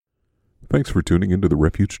Thanks for tuning into the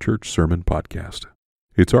Refuge Church Sermon Podcast.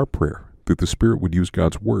 It's our prayer that the Spirit would use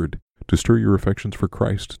God's Word to stir your affections for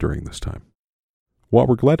Christ during this time. While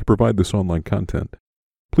we're glad to provide this online content,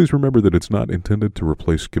 please remember that it's not intended to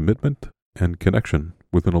replace commitment and connection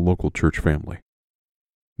within a local church family.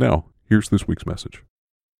 Now, here's this week's message.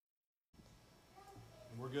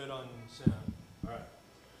 We're good on sound. All right.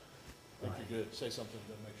 I think you're good. Say something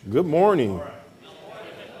to make sure. Good morning. All right.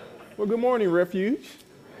 Well, good morning, Refuge.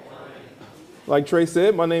 Like Trey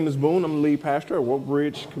said, my name is Boone. I'm the lead pastor at Woke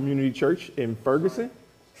Bridge Community Church in Ferguson.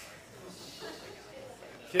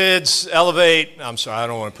 Kids, elevate. I'm sorry, I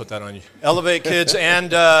don't want to put that on you. Elevate kids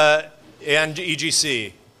and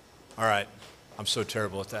EGC. All right. I'm so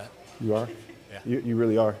terrible at that. You are? Yeah. You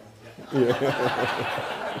really are.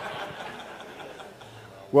 Yeah.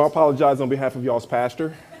 Well, I apologize on behalf of y'all's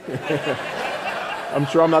pastor. I'm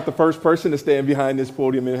sure I'm not the first person to stand behind this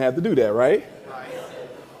podium and have to do that, right?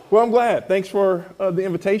 Well, I'm glad. Thanks for the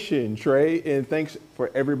invitation, Trey, and thanks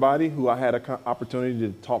for everybody who I had an opportunity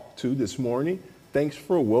to talk to this morning. Thanks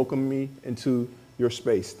for welcoming me into your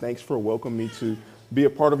space. Thanks for welcoming me to be a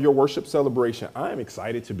part of your worship celebration. I am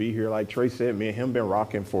excited to be here. Like Trey said, me and him been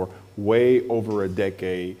rocking for way over a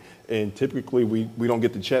decade, and typically we don't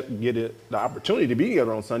get the opportunity to be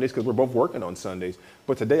together on Sundays because we're both working on Sundays.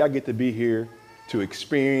 But today I get to be here to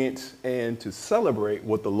experience and to celebrate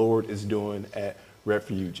what the Lord is doing at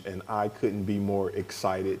Refuge, and I couldn't be more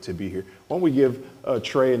excited to be here. Why don't we give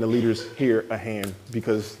Trey and the leaders here a hand,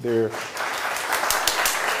 because they're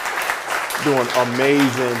doing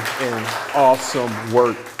amazing and awesome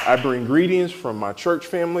work. I bring greetings from my church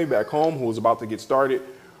family back home who is about to get started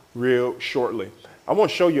real shortly. I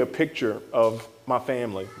want to show you a picture of my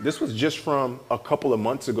family. This was just from a couple of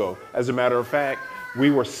months ago. As a matter of fact,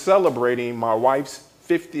 we were celebrating my wife's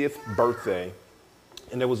 50th birthday,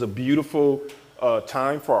 and it was a beautiful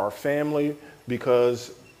time for our family,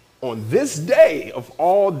 because on this day of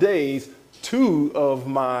all days, two of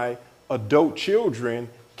my adult children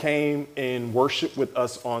came and worshiped with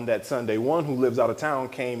us on that Sunday. One who lives out of town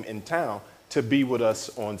came in town to be with us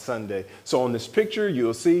on Sunday. So on this picture,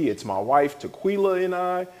 you'll see it's my wife, Tequila, and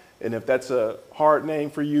I. And if that's a hard name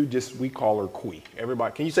for you, we call her Quee.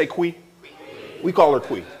 Everybody, can you say Quee? We call her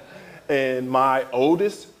Quee. And my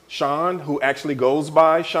oldest, Sean, who actually goes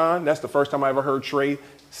by Sean. That's the first time I ever heard Trey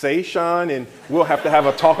say Sean, and we'll have to have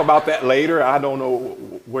a talk about that later. I don't know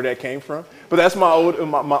where that came from. But that's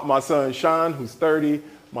my son, Sean, who's 30,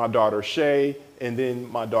 my daughter, Shay, and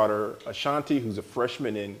then my daughter, Ashanti, who's a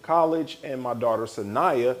freshman in college, and my daughter,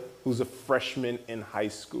 Sanaya, who's a freshman in high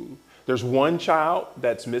school. There's one child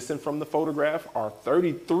that's missing from the photograph, our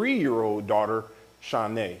 33-year-old daughter,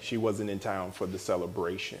 Shanae. She wasn't in town for the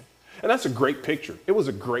celebration. And that's a great picture. It was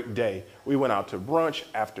a great day. We went out to brunch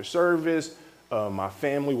after service. My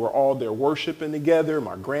family were all there worshiping together.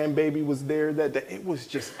 My grandbaby was there that day. It was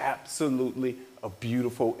just absolutely a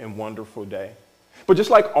beautiful and wonderful day. But just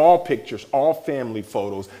like all pictures, all family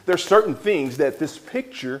photos, there's certain things that this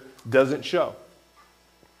picture doesn't show.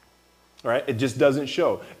 All right? It just doesn't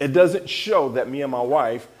show. It doesn't show that me and my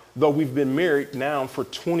wife, though we've been married now for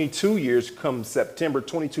 22 years come September,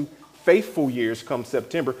 22 faithful years come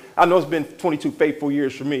September. I know it's been 22 faithful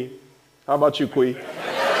years for me. How about you, Quee?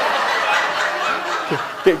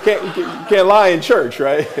 Can't lie in church,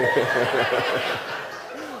 right?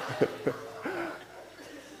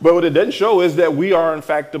 But what it doesn't show is that we are, in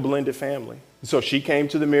fact, a blended family. So she came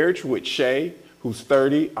to the marriage with Shay, who's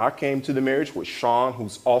 30. I came to the marriage with Sean,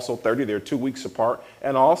 who's also 30. They're 2 weeks apart.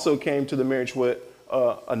 And I also came to the marriage with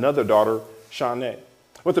another daughter, Shanae.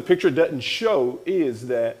 What the picture doesn't show is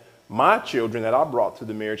that my children that I brought to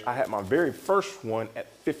the marriage, I had my very first one at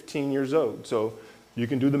 15 years old. So you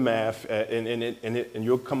can do the math, and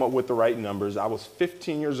you'll come up with the right numbers. I was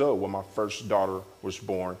 15 years old when my first daughter was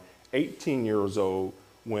born, 18 years old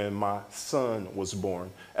when my son was born.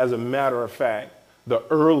 As a matter of fact, the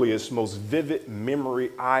earliest, most vivid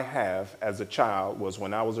memory I have as a child was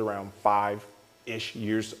when I was around 5-ish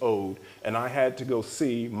years old, and I had to go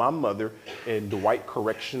see my mother in Dwight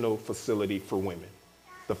Correctional Facility for Women.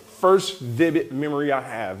 The first vivid memory I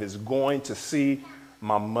have is going to see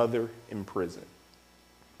my mother in prison.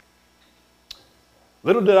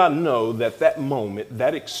 Little did I know that that moment,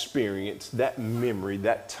 that experience, that memory,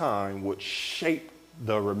 that time would shape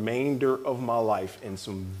the remainder of my life in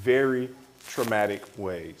some very traumatic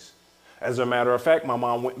ways. As a matter of fact, my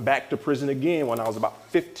mom went back to prison again when I was about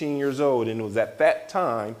 15 years old, and it was at that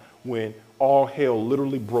time when all hell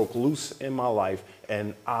literally broke loose in my life,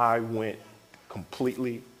 and I went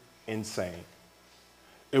completely insane.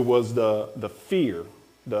 It was the fear,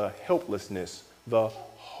 the helplessness, the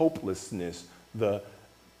hopelessness, the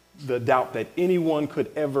the doubt that anyone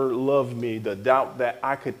could ever love me, the doubt that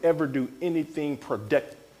I could ever do anything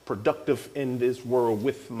productive in this world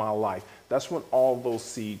with my life. That's when all those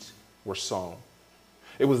seeds were sown.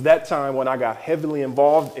 It was that time when I got heavily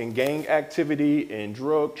involved in gang activity and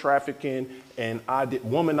drug trafficking, and I did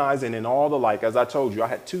womanizing and all the like. As I told you, I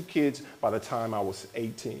had 2 kids by the time I was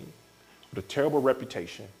 18 with a terrible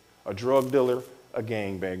reputation, a drug dealer, a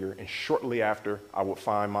gangbanger, and shortly after, I would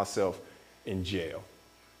find myself in jail.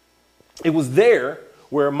 It was there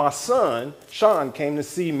where my son, Sean, came to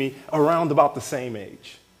see me around about the same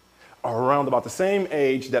age. Around about the same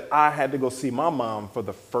age that I had to go see my mom for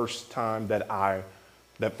the first time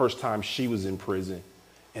that first time she was in prison.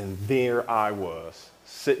 And there I was,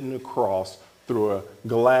 sitting across through a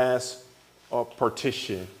glass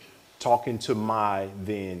partition, talking to my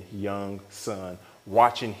then young son,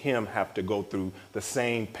 watching him have to go through the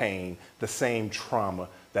same pain, the same trauma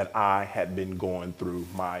that I had been going through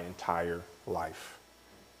my entire life.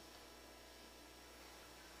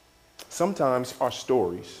 Sometimes our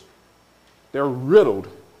stories, they're riddled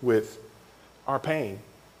with our pain.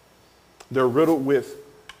 They're riddled with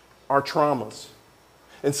our traumas.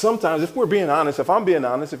 And sometimes, if we're being honest, if I'm being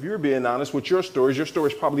honest, if you're being honest with your story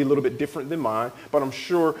is probably a little bit different than mine, but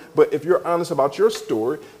if you're honest about your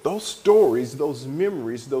story, those stories, those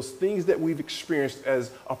memories, those things that we've experienced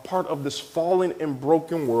as a part of this fallen and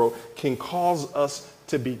broken world can cause us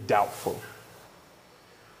to be doubtful,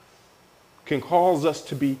 can cause us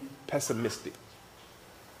to be pessimistic,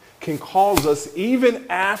 can cause us, even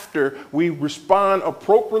after we respond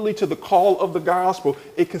appropriately to the call of the gospel,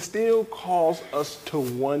 it can still cause us to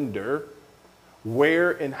wonder,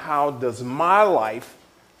 where and how does my life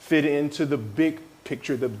fit into the big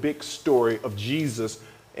picture, the big story of Jesus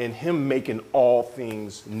and him making all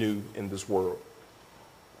things new in this world.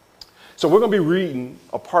 So we're going to be reading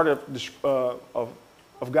a part of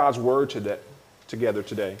God's word together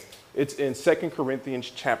today. It's in 2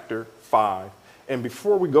 Corinthians chapter 5. And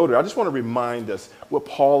before we go there, I just want to remind us what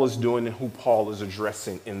Paul is doing and who Paul is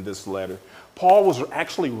addressing in this letter. Paul was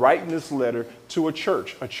actually writing this letter to a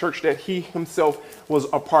church that he himself was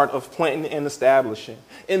a part of planting and establishing.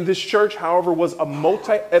 In this church, however, was a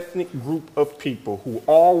multi-ethnic group of people who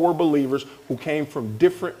all were believers, who came from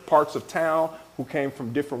different parts of town, who came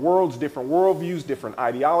from different worlds, different worldviews, different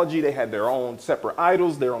ideology. They had their own separate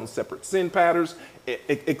idols, their own separate sin patterns,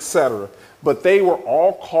 etc. But they were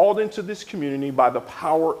all called into this community by the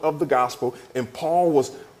power of the gospel. And Paul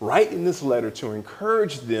was writing this letter to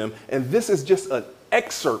encourage them. And this is just an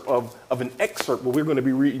excerpt of an excerpt what we're going to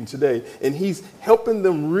be reading today. And he's helping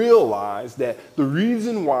them realize that the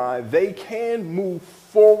reason why they can move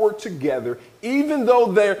forward together, even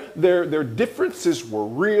though their differences were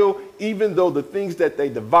real, even though the things that they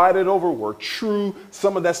divided over were true,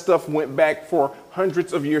 some of that stuff went back for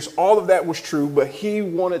hundreds of years, all of that was true, but he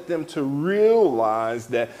wanted them to realize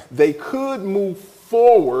that they could move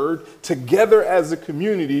forward together as a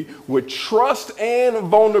community with trust and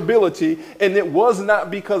vulnerability, and it was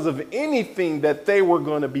not because of anything that they were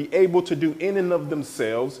going to be able to do in and of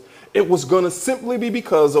themselves. It was going to simply be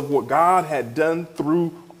because of what God had done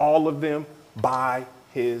through all of them by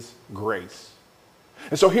his grace.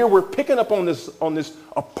 And so here we're picking up on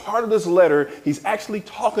a part of this letter he's actually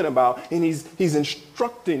talking about, and he's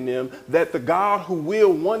instructing them that the God who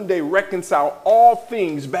will one day reconcile all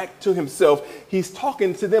things back to himself, he's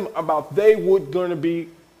talking to them about they would going to be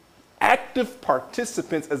active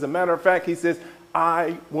participants. As a matter of fact, he says,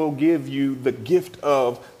 I will give you the gift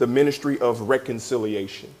of the ministry of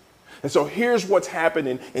reconciliation. And so here's what's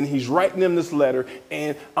happening, and he's writing them this letter,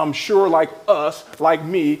 and I'm sure like us, like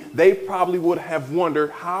me, they probably would have wondered,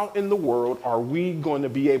 how in the world are we going to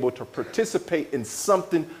be able to participate in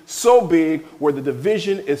something so big, where the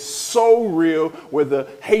division is so real, where the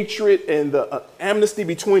hatred and the amnesty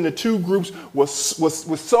between the two groups was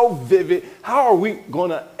so vivid? How are we going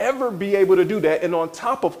to ever be able to do that? And on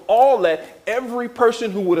top of all that, every person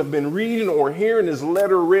who would have been reading or hearing this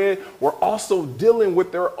letter read were also dealing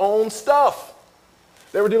with their own stuff.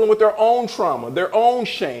 They were dealing with their own trauma, their own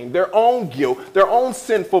shame, their own guilt, their own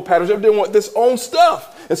sinful patterns. They were dealing with this own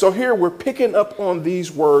stuff. And so here we're picking up on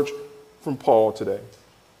these words from Paul today.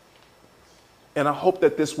 And I hope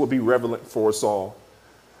that this will be relevant for us all.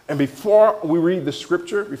 And before I read the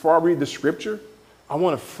scripture, I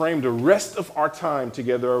want to frame the rest of our time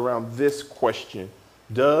together around this question: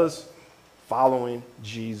 does following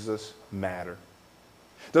Jesus matter?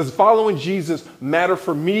 Does following Jesus matter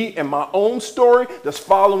for me and my own story? Does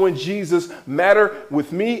following Jesus matter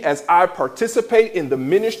with me as I participate in the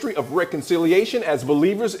ministry of reconciliation as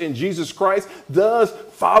believers in Jesus Christ? Does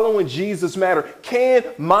following Jesus matter? Can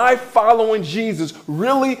my following Jesus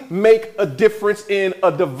really make a difference in a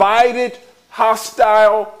divided,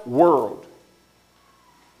 hostile world?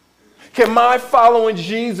 Can my following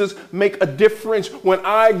Jesus make a difference when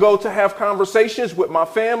I go to have conversations with my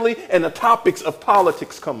family and the topics of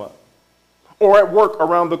politics come up? Or at work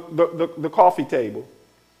around the coffee table?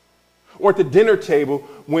 Or at the dinner table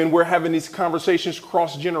when we're having these conversations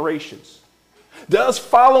cross generations? Does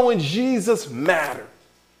following Jesus matter?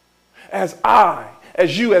 As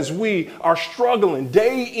you, as we are struggling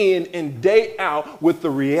day in and day out with the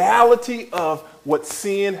reality of what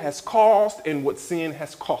sin has caused and what sin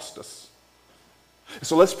has cost us.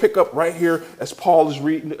 So let's pick up right here as Paul is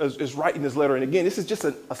writing his letter. And again, this is just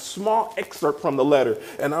a small excerpt from the letter.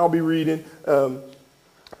 And I'll be reading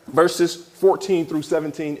verses 14 through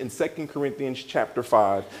 17 in 2 Corinthians chapter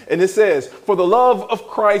 5. And it says, "For the love of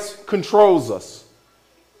Christ controls us,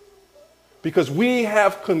 because we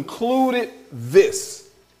have concluded this,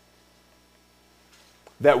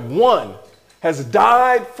 that one has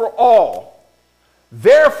died for all.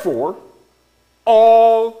 Therefore,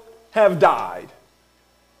 all have died.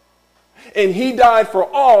 And he died for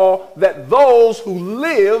all, that those who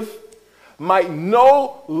live might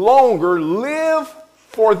no longer live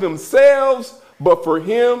for themselves, but for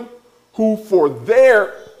him who for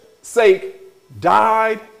their sake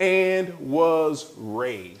died and was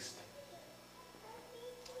raised."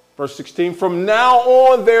 Verse 16, "From now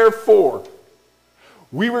on, therefore,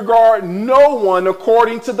 we regard no one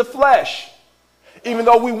according to the flesh. Even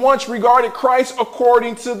though we once regarded Christ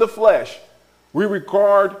according to the flesh, we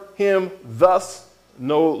regard him thus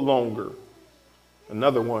no longer."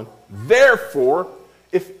 Another one, "Therefore,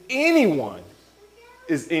 if anyone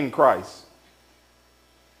is in Christ,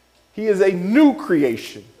 he is a new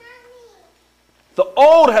creation. The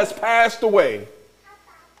old has passed away.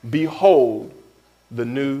 Behold, the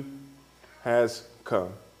new has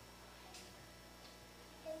come."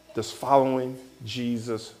 Does following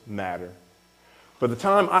Jesus matter? For the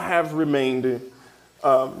time I have remaining,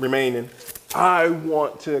 I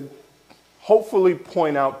want to hopefully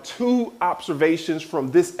point out two observations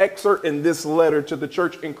from this excerpt in this letter to the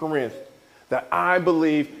church in Corinth that I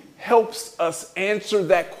believe helps us answer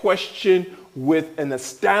that question with an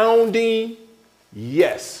astounding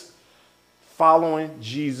yes. Following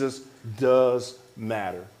Jesus does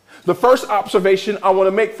matter. The first observation I want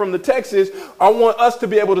to make from the text is I want us to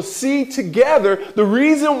be able to see together the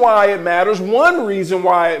reason why it matters. One reason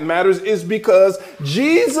why it matters is because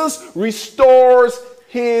Jesus restores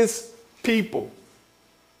his people.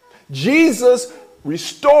 Jesus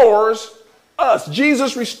restores us.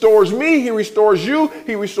 Jesus restores me. He restores you.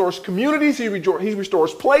 He restores communities. He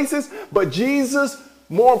restores places. But Jesus,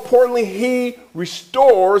 more importantly, he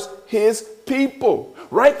restores his people.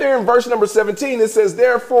 Right there in verse number 17, it says,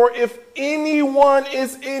 "Therefore, if anyone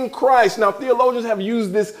is in Christ." Now, theologians have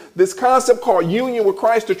used this concept called union with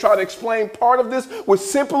Christ to try to explain part of this, which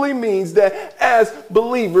simply means that as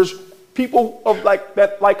believers, people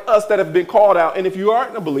like us that have been called out, and if you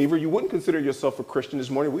aren't a believer, you wouldn't consider yourself a Christian this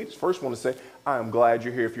morning, we just first want to say, I am glad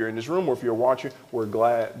you're here. If you're in this room or if you're watching, we're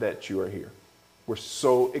glad that you are here. We're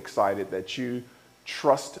so excited that you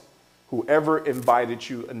trust whoever invited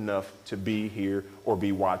you enough to be here or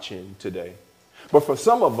be watching today. But for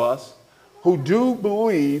some of us who do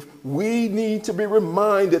believe, we need to be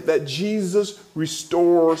reminded that Jesus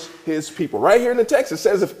restores his people. Right here in the text, it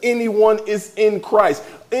says, if anyone is in Christ,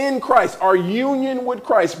 our union with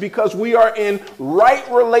Christ, because we are in right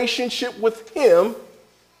relationship with him,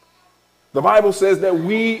 the Bible says that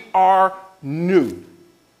we are new.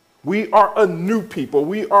 We are a new people.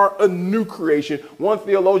 We are a new creation. One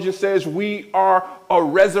theologian says we are a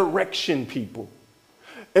resurrection people.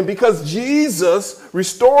 And because Jesus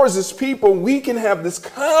restores his people, we can have this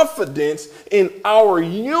confidence in our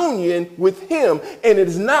union with him. And it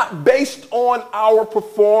is not based on our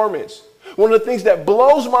performance. One of the things that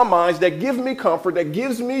blows my mind, that gives me comfort, that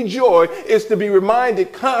gives me joy, is to be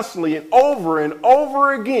reminded constantly and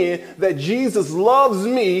over again that Jesus loves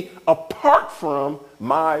me apart from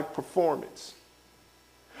my performance.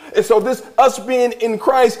 And so this, us being in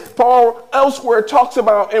Christ, Paul elsewhere talks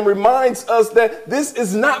about and reminds us that this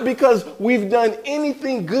is not because we've done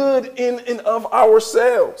anything good in and of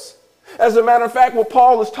ourselves. As a matter of fact, what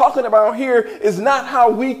Paul is talking about here is not how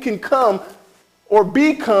we can come or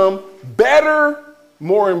become better,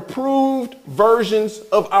 more improved versions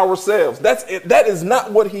of ourselves. That is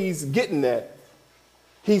not what he's getting at.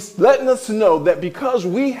 He's letting us know that because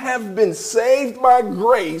we have been saved by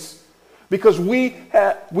grace, because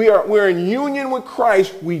we're in union with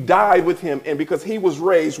Christ, we died with him. And because he was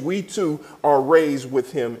raised, we too are raised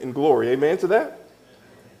with him in glory. Amen to that?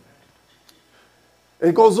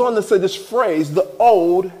 It goes on to say this phrase, the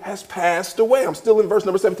old has passed away. I'm still in verse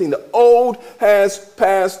number 17. The old has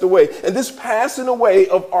passed away. And this passing away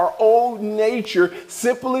of our old nature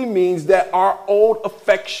simply means that our old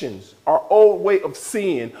affections, our old way of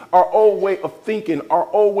seeing, our old way of thinking, our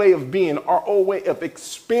old way of being, our old way of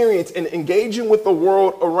experience and engaging with the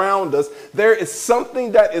world around us, there is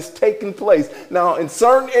something that is taking place. Now, in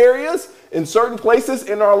certain areas, in certain places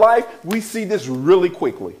in our life, we see this really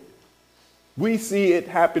quickly. We see it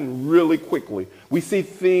happen really quickly. We see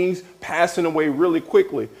things passing away really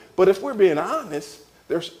quickly. But if we're being honest,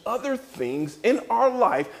 there's other things in our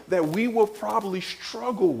life that we will probably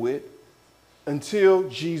struggle with until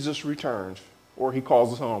Jesus returns or he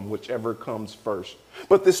calls us home, whichever comes first.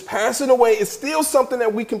 But this passing away is still something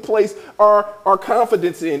that we can place our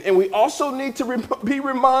confidence in. And we also need to be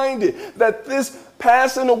reminded that this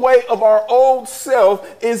passing away of our old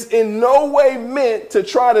self is in no way meant to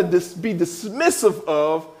try to be dismissive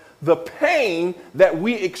of the pain that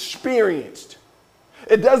we experienced.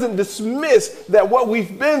 It doesn't dismiss that what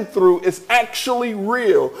we've been through is actually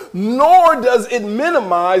real, nor does it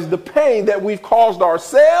minimize the pain that we've caused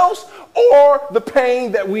ourselves or the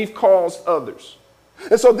pain that we've caused others.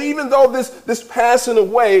 And so even though this passing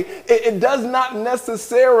away, it does not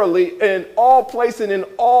necessarily in all places and in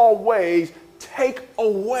all ways take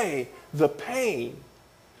away the pain,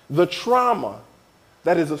 the trauma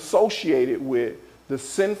that is associated with the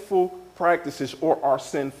sinful practices or our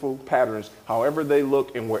sinful patterns, however they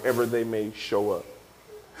look and wherever they may show up.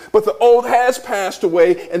 But the old has passed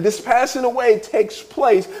away, and this passing away takes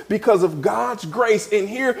place because of God's grace. And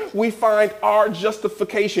here we find our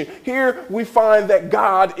justification. Here we find that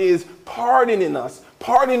God is pardoning us,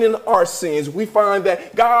 pardoning our sins. We find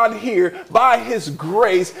that God here, by his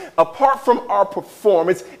grace, apart from our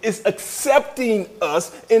performance, is accepting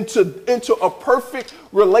us into a perfect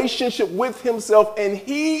relationship with himself. And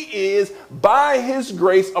he is, by his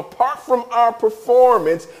grace, apart from our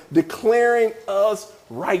performance, declaring us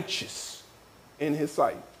righteous in his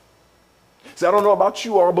sight. So I don't know about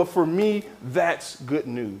you all, but for me, that's good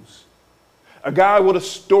news. A guy with a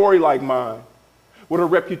story like mine, with a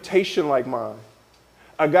reputation like mine,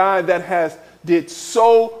 a guy that did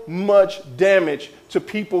so much damage to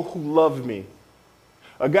people who love me,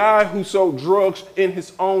 a guy who sold drugs in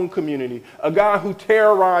his own community, a guy who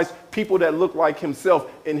terrorized people that look like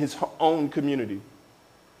himself in his own community,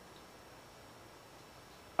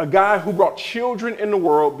 a guy who brought children in the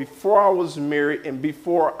world before I was married and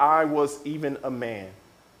before I was even a man.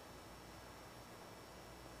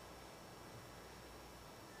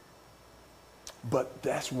 But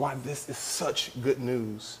that's why this is such good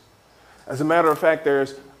news. As a matter of fact,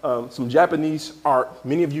 there's some Japanese art.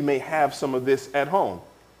 Many of you may have some of this at home,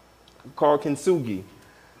 called kintsugi.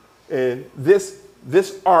 And this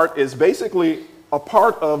art is basically a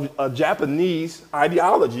part of a Japanese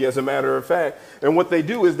ideology, as a matter of fact. And what they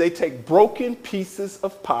do is they take broken pieces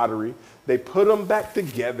of pottery, they put them back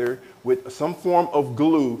together with some form of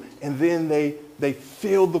glue, and then they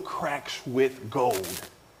fill the cracks with gold.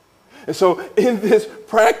 And so in this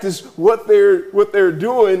practice, what they're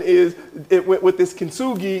doing is, with this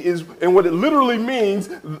kintsugi is, and what it literally means,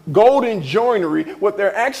 golden joinery, what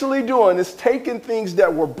they're actually doing is taking things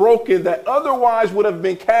that were broken that otherwise would have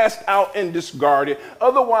been cast out and discarded,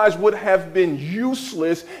 otherwise would have been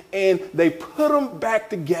useless, and they put them back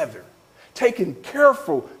together, taking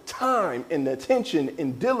careful time and attention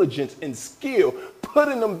and diligence and skill,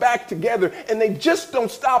 putting them back together. And they just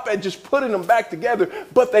don't stop at just putting them back together,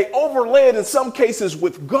 but they overlay it in some cases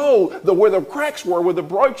with gold. Where the cracks were, where the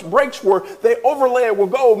breaks were, they overlay it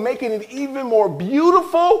with gold, making it even more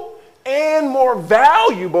beautiful and more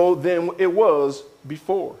valuable than it was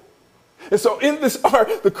before. And so in this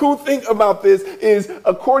art, the cool thing about this is,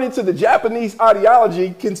 according to the Japanese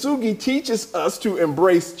ideology, kintsugi teaches us to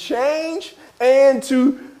embrace change and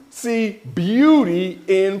to see beauty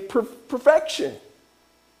in perfection.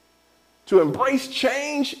 To embrace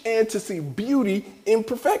change and to see beauty in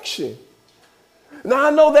perfection. Now, I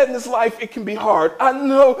know that in this life it can be hard. I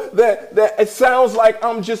know that it sounds like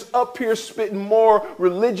I'm just up here spitting more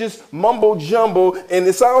religious mumbo jumbo, and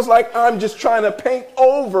it sounds like I'm just trying to paint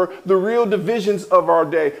over the real divisions of our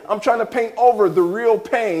day. I'm trying to paint over the real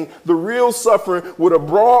pain, the real suffering, with a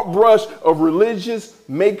broad brush of religious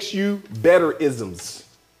makes you better isms.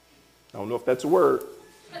 I don't know if that's a word.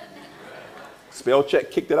 Spell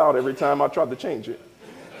check kicked it out every time I tried to change it.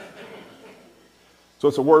 So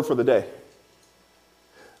it's a word for the day.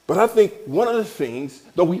 But I think one of the things,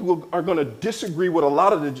 though are going to disagree with a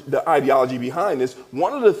lot of the ideology behind this,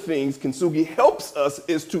 one of the things Kintsugi helps us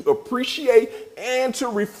is to appreciate and to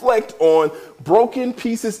reflect on broken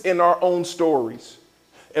pieces in our own stories,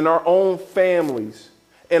 in our own families,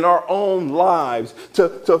 in our own lives,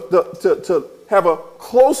 to have a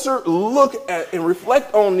closer look at and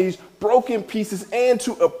reflect on these broken pieces and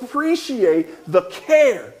to appreciate the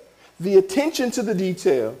care, the attention to the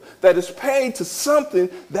detail that is paid to something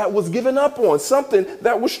that was given up on, something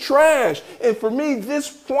that was trash. And for me, this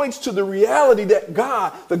points to the reality that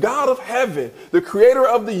God, the God of heaven, the creator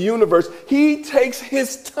of the universe, he takes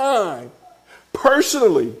his time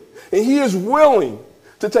personally, and he is willing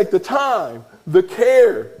to take the time, the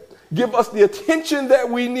care, give us the attention that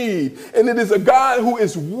we need. And it is a God who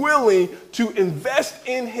is willing to invest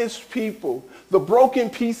in his people, the broken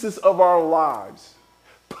pieces of our lives.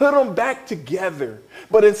 Put them back together.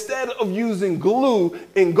 But instead of using glue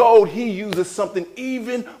and gold, he uses something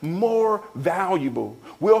even more valuable.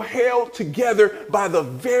 We're held together by the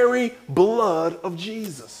very blood of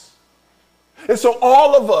Jesus. And so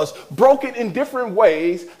all of us, broken in different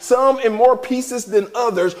ways, some in more pieces than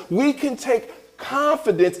others, we can take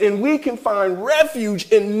confidence and we can find refuge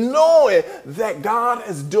in knowing that God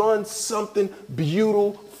has done something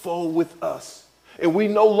beautiful with us. And we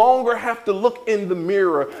no longer have to look in the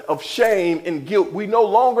mirror of shame and guilt. We no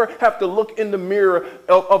longer have to look in the mirror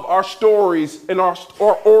of our stories and our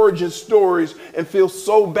origin stories and feel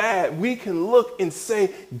so bad. We can look and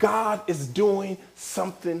say, God is doing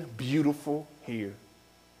something beautiful here.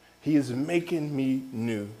 He is making me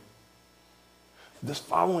new. Does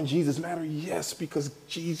following Jesus matter? Yes, because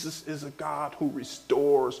Jesus is a God who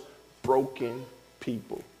restores broken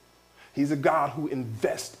people. He's a God who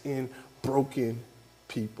invests in broken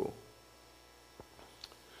people.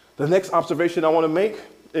 The next observation I want to make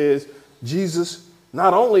is Jesus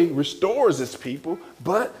not only restores his people,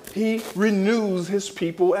 but he renews his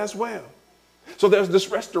people as well. So there's this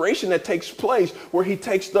restoration that takes place where he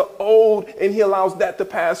takes the old and he allows that to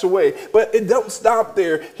pass away. But it don't stop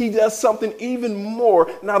there. He does something even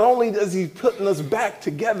more. Not only does he putting us back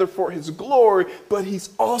together for his glory, but he's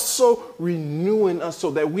also renewing us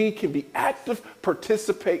so that we can be active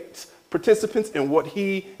participants in what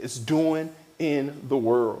he is doing in the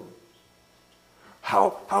world.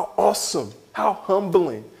 How awesome, how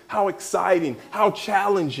humbling, how exciting, how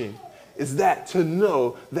challenging is that to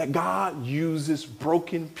know that God uses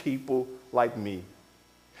broken people like me.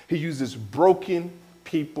 He uses broken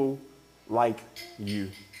people like you.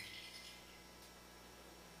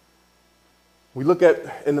 We look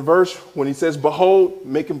at in the verse when he says, behold,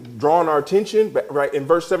 make him draw our attention, right? In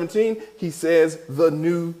verse 17, he says, the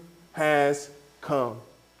new has come.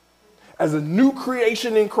 As a new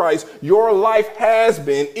creation in Christ, your life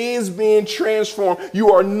is being transformed.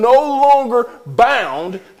 You are no longer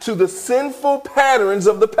bound to the sinful patterns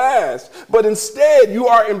of the past, but instead you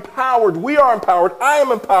are empowered. We are empowered. I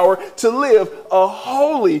am empowered to live a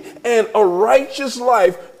holy and a righteous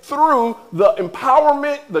life through the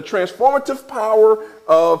empowerment, the transformative power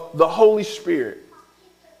of the Holy Spirit.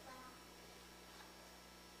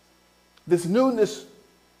 This newness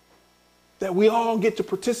that we all get to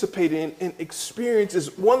participate in and experience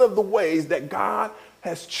is one of the ways that God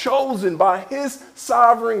has chosen by his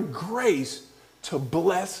sovereign grace to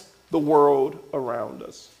bless the world around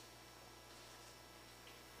us.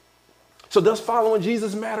 So does following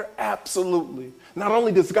Jesus matter? Absolutely. Not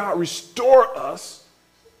only does God restore us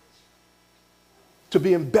to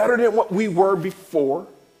being better than what we were before,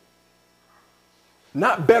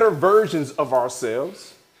 not better versions of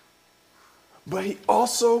ourselves, but he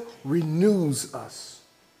also renews us.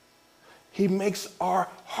 He makes our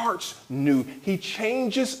hearts new. He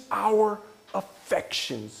changes our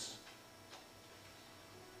affections.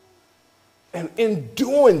 And in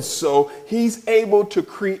doing so, he's able to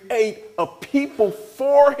create a people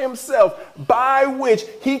for himself by which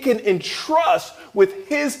he can entrust with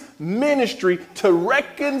his ministry to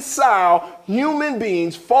reconcile human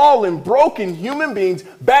beings, fallen, broken human beings,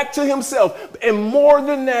 back to himself. And more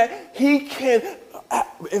than that, he can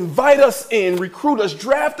invite us in, recruit us,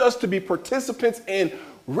 draft us to be participants in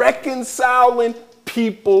reconciling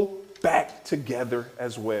people back together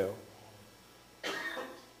as well.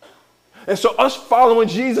 And so us following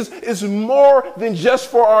Jesus is more than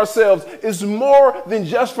just for ourselves. It's more than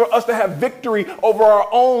just for us to have victory over our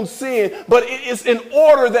own sin, but it is in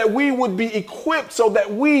order that we would be equipped so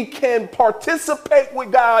that we can participate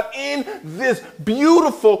with God in this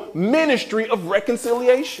beautiful ministry of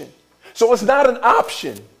reconciliation. So it's not an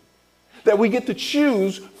option that we get to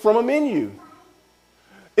choose from a menu.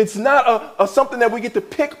 It's not something that we get to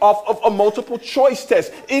pick off of a multiple choice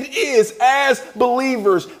test. It is, as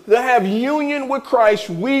believers that have union with Christ,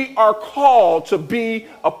 we are called to be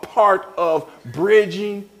a part of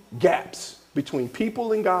bridging gaps between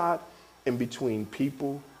people and God and between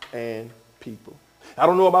people and people. I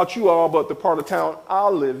don't know about you all, but the part of town I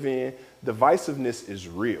live in, divisiveness is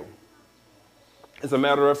real. As a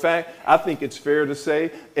matter of fact, I think it's fair to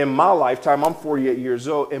say in my lifetime, I'm 48 years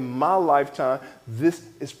old, in my lifetime, this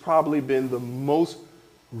has probably been the most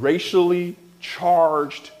racially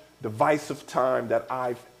charged, divisive time that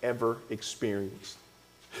I've ever experienced.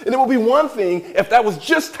 And it would be one thing if that was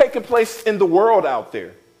just taking place in the world out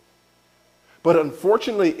there. But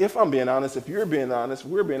unfortunately, if I'm being honest, if you're being honest,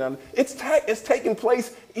 we're being honest, it's taking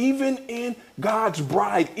place even in God's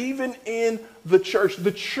bride, even in the church.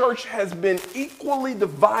 The church has been equally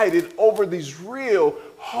divided over these real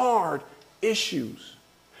hard issues.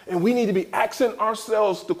 And we need to be asking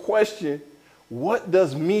ourselves the question, what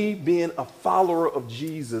does me being a follower of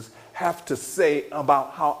Jesus have to say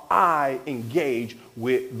about how I engage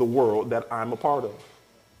with the world that I'm a part of?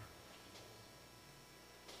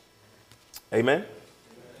 Amen.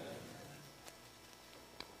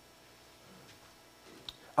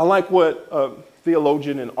 I like what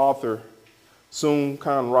theologian and author Sean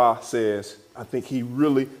Boone says. I think he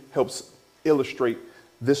really helps illustrate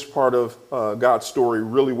this part of God's story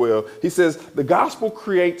really well. He says, the gospel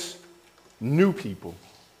creates new people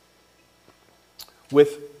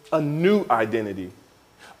with a new identity.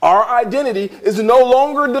 Our identity is no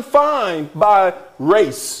longer defined by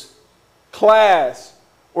race, class,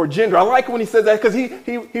 or gender. I like when he says that because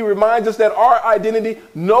he reminds us that our identity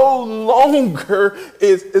no longer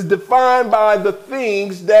is defined by the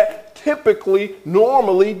things that typically,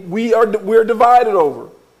 normally, we're divided over.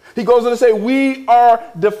 He goes on to say we are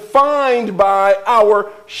defined by our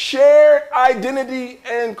shared identity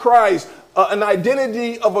in Christ, an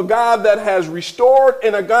identity of a God that has restored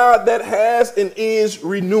and a God that has and is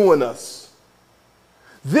renewing us.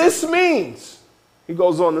 This means, he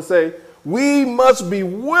goes on to say, we must be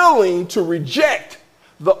willing to reject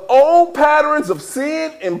the old patterns of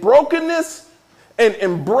sin and brokenness and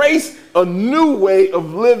embrace a new way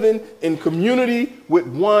of living in community with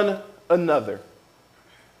one another.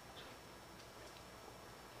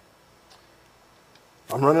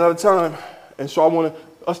 I'm running out of time, and so I want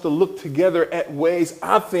us to look together at ways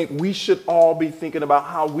I think we should all be thinking about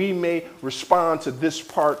how we may respond to this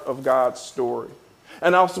part of God's story.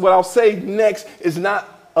 And what I'll say next is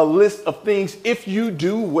not a list of things. If you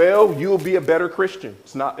do well, you'll be a better Christian.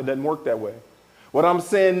 It doesn't work that way. What I'm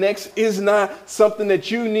saying next is not something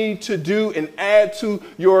that you need to do and add to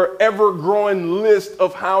your ever-growing list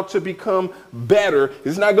of how to become better.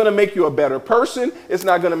 It's not going to make you a better person. It's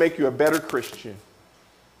not going to make you a better Christian.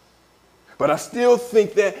 But I still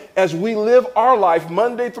think that as we live our life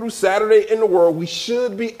Monday through Saturday in the world, we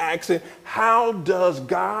should be asking, how does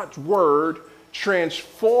God's word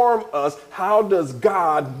transform us? How does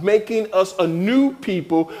God making us a new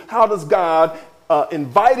people? How does God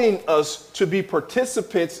inviting us to be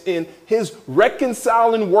participants in his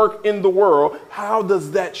reconciling work in the world? How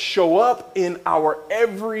does that show up in our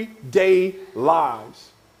everyday lives?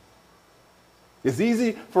 It's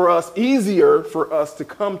easier for us to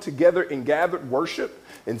come together in gathered worship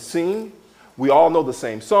and sing. We all know the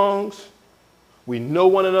same songs. We know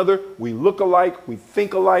one another, we look alike, we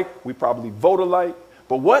think alike, we probably vote alike.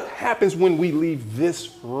 But what happens when we leave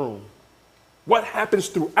this room? What happens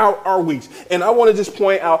throughout our weeks? And I want to just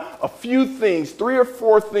point out a few things, 3 or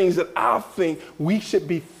 4 things that I think we should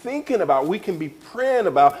be thinking about, we can be praying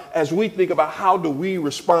about as we think about how do we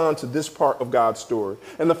respond to this part of God's story.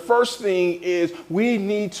 And the first thing is we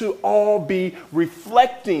need to all be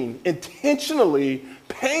reflecting intentionally,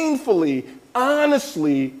 painfully,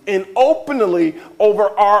 honestly and openly over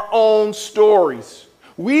our own stories.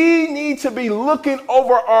 We need to be looking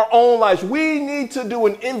over our own lives. We need to do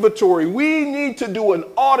an inventory. We need to do an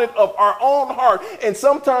audit of our own heart. And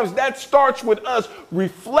sometimes that starts with us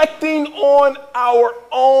reflecting on our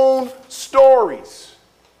own stories.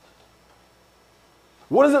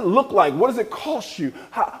 What does it look like? What does it cost you?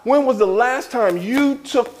 When was the last time you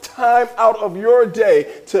took time out of your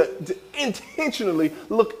day to intentionally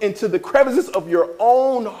look into the crevices of your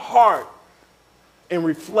own heart and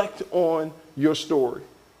reflect on your story?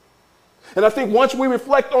 And I think once we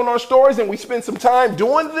reflect on our stories and we spend some time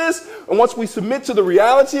doing this, and once we submit to the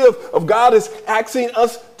reality of God is asking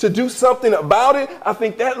us to do something about it, I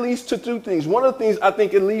think that leads to 2 things. One of the things I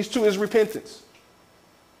think it leads to is repentance.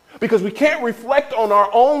 Because we can't reflect on our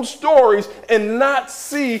own stories and not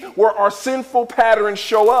see where our sinful patterns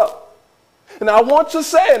show up. And I want to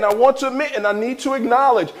say, and I want to admit, and I need to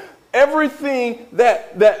acknowledge, everything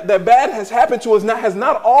that bad has happened to us has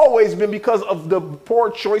not always been because of the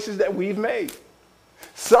poor choices that we've made.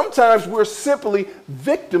 Sometimes we're simply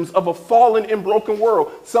victims of a fallen and broken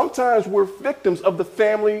world. Sometimes we're victims of the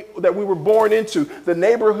family that we were born into, the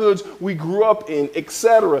neighborhoods we grew up in,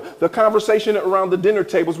 etc., the conversation around the dinner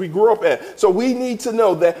tables we grew up at. So we need to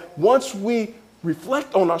know that once we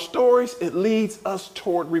reflect on our stories, it leads us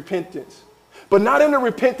toward repentance. But not in a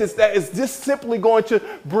repentance that is just simply going to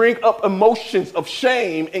bring up emotions of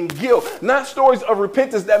shame and guilt. Not stories of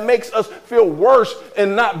repentance that makes us feel worse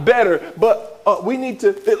and not better. But we need to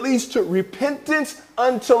at least to repentance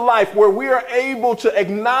unto life, where we are able to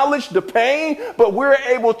acknowledge the pain, but we're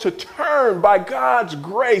able to turn by God's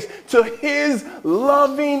grace to his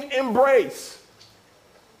loving embrace.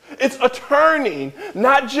 It's a turning,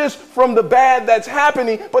 not just from the bad that's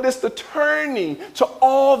happening, but it's the turning to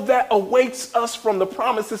all that awaits us from the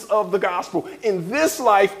promises of the gospel in this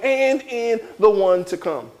life and in the one to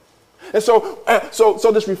come. And so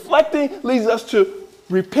this reflecting leads us to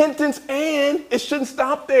repentance, and it shouldn't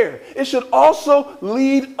stop there. It should also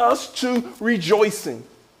lead us to rejoicing.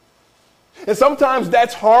 And sometimes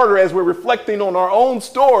that's harder as we're reflecting on our own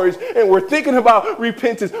stories and we're thinking about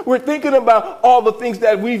repentance. We're thinking about all the things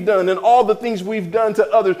that we've done and all the things we've done to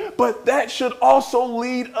others. But that should also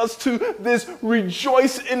lead us to this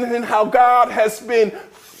rejoicing in how God has been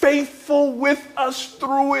faithful with us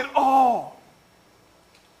through it all.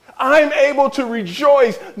 I'm able to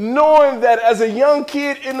rejoice knowing that as a young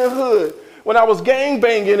kid in the hood, when I was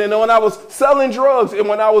gangbanging and when I was selling drugs and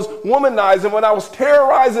when I was womanizing, when I was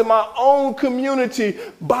terrorizing my own community,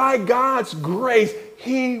 by God's grace,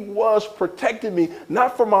 he was protecting me,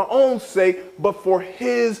 not for my own sake, but for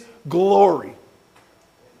his glory.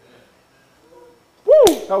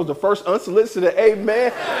 Woo! That was the first unsolicited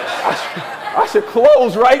amen. I should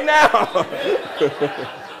close right now.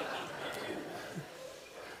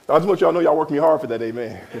 I just want y'all to know y'all worked me hard for that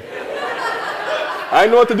amen. I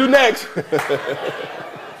didn't know what to do next.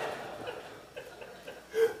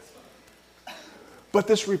 But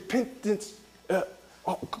this repentance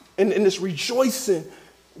and this rejoicing,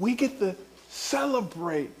 we get to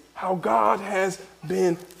celebrate how God has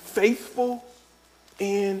been faithful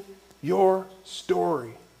in your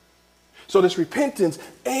story. So this repentance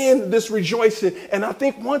and this rejoicing, and I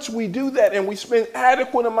think once we do that and we spend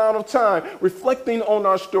adequate amount of time reflecting on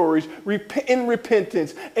our stories in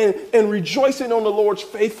repentance and rejoicing on the Lord's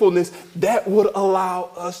faithfulness, that would allow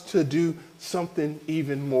us to do something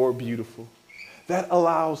even more beautiful. That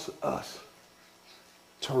allows us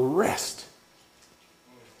to rest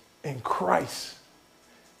in Christ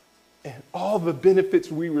and all the benefits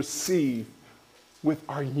we receive with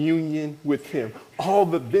our union with him. All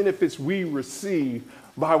the benefits we receive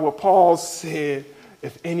by what Paul said,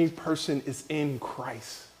 if any person is in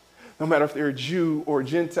Christ. No matter if they're a Jew or a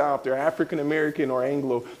Gentile, if they're African American or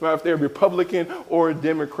Anglo, no matter if they're a Republican or a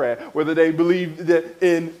Democrat, whether they believe that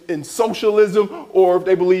in socialism or if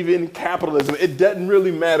they believe in capitalism, it doesn't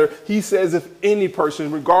really matter. He says if any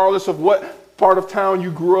person, regardless of what part of town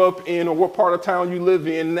you grew up in or what part of town you live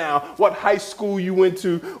in now, what high school you went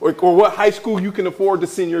to or what high school you can afford to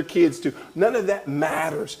send your kids to. None of that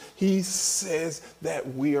matters. He says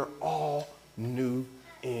that we are all new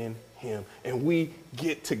in him and we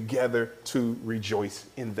get together to rejoice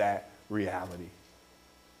in that reality.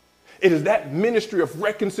 It is that ministry of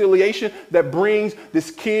reconciliation that brings this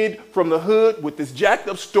kid from the hood with this jacked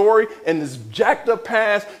up story and this jacked up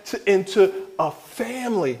past into a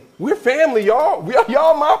family. We're family, y'all.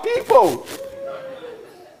 Y'all my people.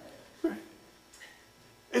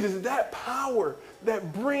 It is that power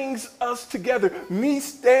that brings us together. Me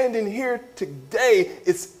standing here today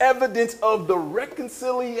is evidence of the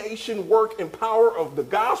reconciliation work and power of the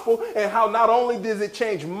gospel and how not only does it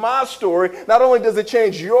change my story, not only does it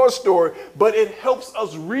change your story, but it helps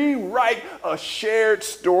us rewrite a shared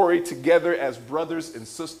story together as brothers and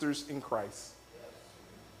sisters in Christ.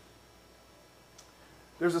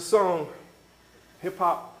 There's a song,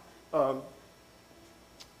 hip-hop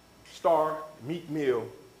star Meek Mill.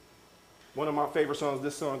 One of my favorite songs,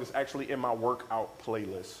 this song is actually in my workout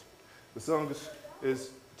playlist. The song is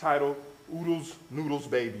titled Oodles, Noodles,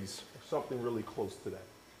 Babies, or something really close to that.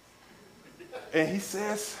 And he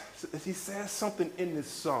says something in this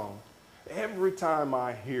song. Every time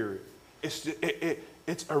I hear it,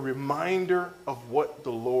 it's a reminder of what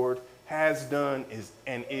the Lord has done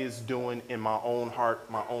and is doing in my own heart,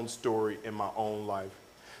 my own story, in my own life.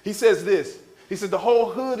 He says this. He says the whole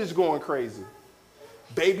hood is going crazy.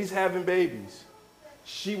 Babies having babies.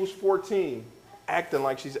 She was 14, acting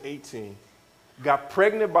like she's 18. Got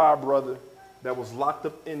pregnant by a brother, that was locked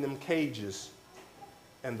up in them cages,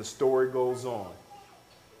 and the story goes on.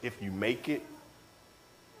 If you make it,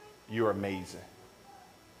 you're amazing.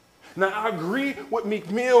 Now, I agree with Meek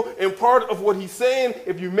Mill in part of what he's saying.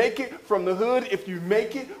 If you make it from the hood, if you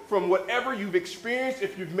make it from whatever you've experienced,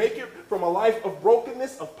 if you make it from a life of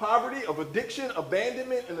brokenness, of poverty, of addiction,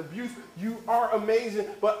 abandonment, and abuse, you are amazing.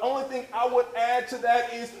 But only thing I would add to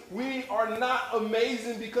that is we are not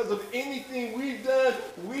amazing because of anything we've done.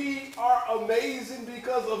 We are amazing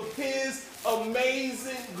because of his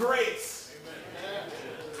amazing grace.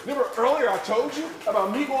 Remember earlier I told you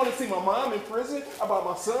about me going to see my mom in prison, about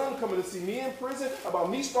my son coming to see me in prison, about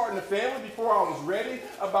me starting a family before I was ready,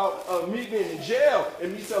 about me being in jail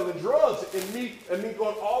and me selling drugs and me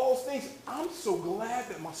doing all those things. I'm so glad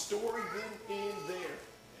that my story didn't end there.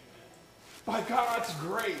 By God's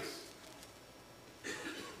grace,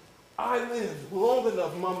 I lived long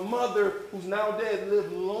enough. My mother, who's now dead,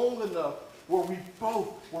 lived long enough where we both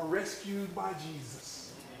were rescued by Jesus.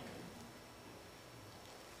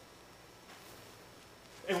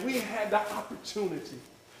 And we had the opportunity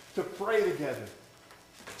to pray together,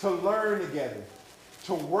 to learn together,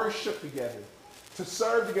 to worship together, to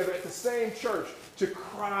serve together at the same church, to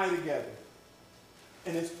cry together.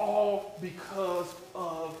 And it's all because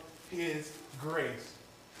of his grace.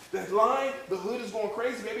 That line, the hood is going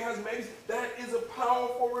crazy, baby has babies, that is a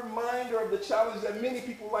powerful reminder of the challenge that many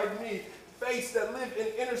people like me face, that live in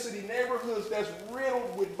inner city neighborhoods that's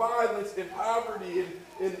riddled with violence and poverty,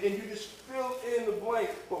 and you just fill in the blank.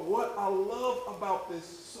 But what I love about this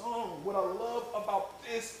song, what I love about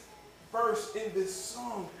this verse in this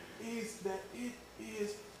song is that it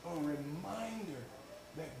is a reminder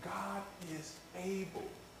that God is able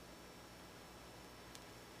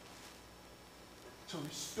to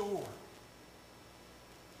restore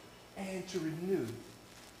and to renew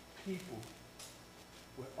people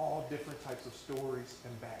with all different types of stories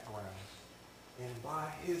and backgrounds. And by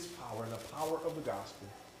his power and the power of the gospel,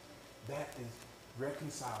 that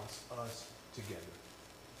reconciles us together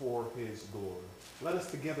for his glory. Let us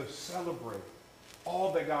together celebrate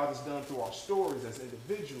all that God has done through our stories as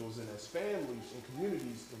individuals and as families and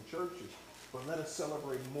communities and churches. But let us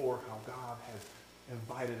celebrate more how God has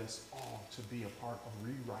invited us all to be a part of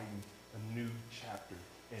rewriting a new chapter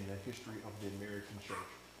in the history of the American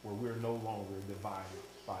church, where we're no longer divided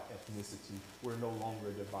by ethnicity. We're no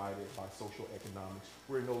longer divided by social economics.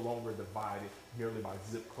 We're no longer divided merely by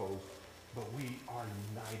zip codes, but we are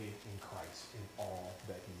united in Christ in all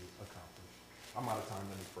that he accomplished. I'm out of time.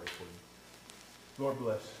 Let me pray for you. Lord,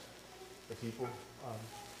 bless the people.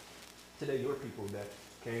 Today, your people that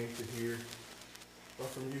came to hear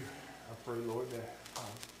from you. I pray, Lord, that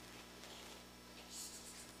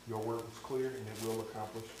your word was clear and it will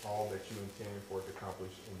accomplish all that you intend for it to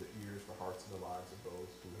accomplish in the ears, the hearts, and the lives of those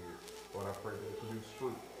who hear it. Lord, I pray that it produce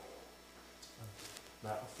fruit.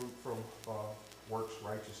 Not a fruit from works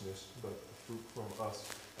righteousness, but a fruit from us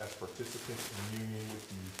as participants in union with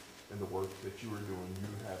you in the work that you are doing.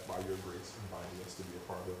 You have, by your grace, invited us to be a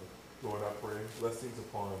part of it. Lord, I pray blessings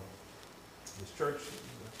upon this church,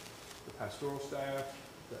 the pastoral staff,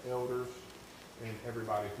 the elders, and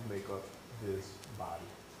everybody who make up this body.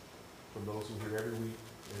 From those who hear every week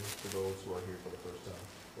and to those who are here for the first time.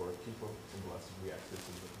 Lord, keep them and bless them. We ask this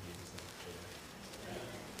in Jesus' name. Amen.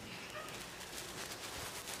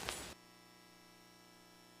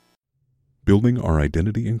 Building our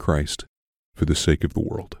identity in Christ for the sake of the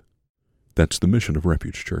world. That's the mission of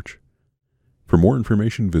Refuge Church. For more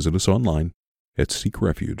information, visit us online at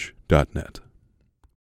seekrefuge.net.